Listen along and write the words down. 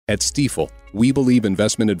At Stifel, we believe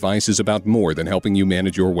investment advice is about more than helping you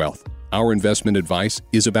manage your wealth. Our investment advice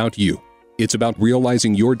is about you. It's about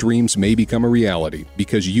realizing your dreams may become a reality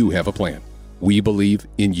because you have a plan. We believe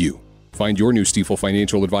in you. Find your new Stifel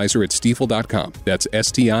financial advisor at stifel.com. That's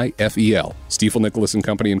Stifel. Stifel Nicholas and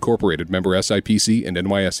Company Incorporated, member SIPC and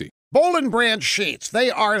NYSE. Boll & Branch sheets. They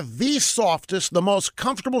are the softest, the most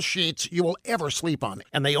comfortable sheets you will ever sleep on,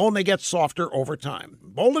 and they only get softer over time.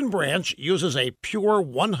 Boll & Branch uses a pure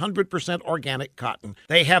 100% organic cotton.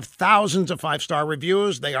 They have thousands of five-star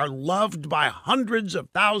reviews. They are loved by hundreds of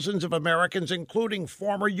thousands of Americans, including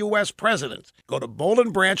former U.S. presidents. Go to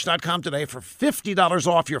bollandbranch.com today for $50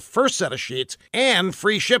 off your first set of sheets and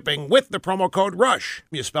free shipping with the promo code RUSH.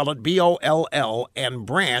 You spell it B-O-L-L and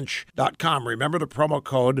branch.com. Remember the promo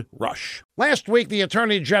code RUSH. Last week, the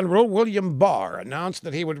Attorney General, William Barr, announced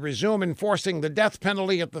that he would resume enforcing the death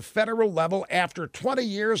penalty at the federal level after 20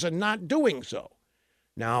 years and not doing so.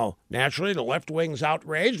 Now, naturally, the left wing's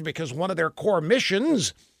outraged because one of their core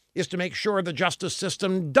missions is to make sure the justice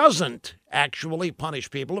system doesn't actually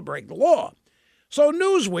punish people who break the law. So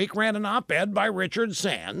Newsweek ran an op-ed by Richard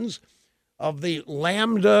Sands of the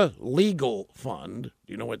Lambda Legal Fund.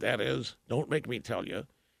 Do you know what that is? Don't make me tell you.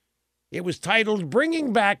 It was titled,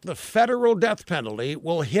 "Bringing Back the Federal Death Penalty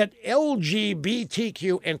Will Hit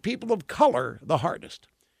LGBTQ and People of Color the Hardest."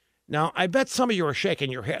 Now, I bet some of you are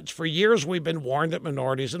shaking your heads. For years, we've been warned that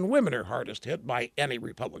minorities and women are hardest hit by any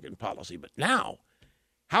Republican policy. But now,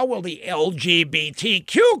 how will the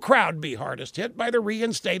LGBTQ crowd be hardest hit by the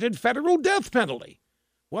reinstated federal death penalty?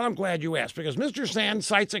 Well, I'm glad you asked, because Mr. Sand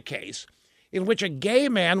cites a case in which a gay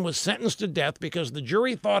man was sentenced to death because the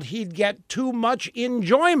jury thought he'd get too much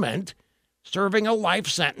enjoyment serving a life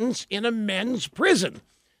sentence in a men's prison.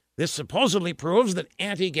 This supposedly proves that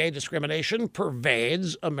anti-gay discrimination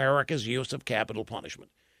pervades America's use of capital punishment.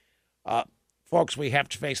 Folks, we have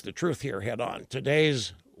to face the truth here head on.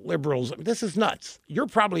 Today's liberals, this is nuts. You're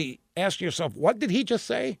probably asking yourself, what did he just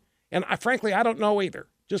say? And frankly, I don't know either.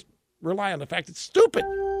 Just rely on the fact it's stupid.